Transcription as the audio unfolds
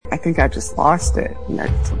think I just lost it. And I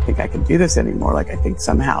don't think I can do this anymore. Like, I think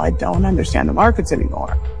somehow I don't understand the markets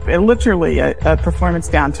anymore. It literally a performance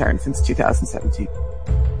downturn since 2017.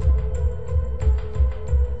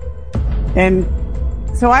 And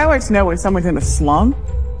so I always know when someone's in a slump,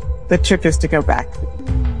 the trick is to go back.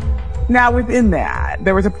 Now, within that,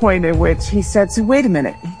 there was a point at which he said, so wait a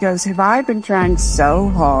minute. He goes, have I been trying so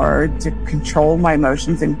hard to control my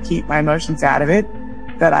emotions and keep my emotions out of it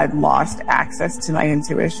that I've lost access to my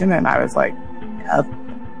intuition? And I was like, yep.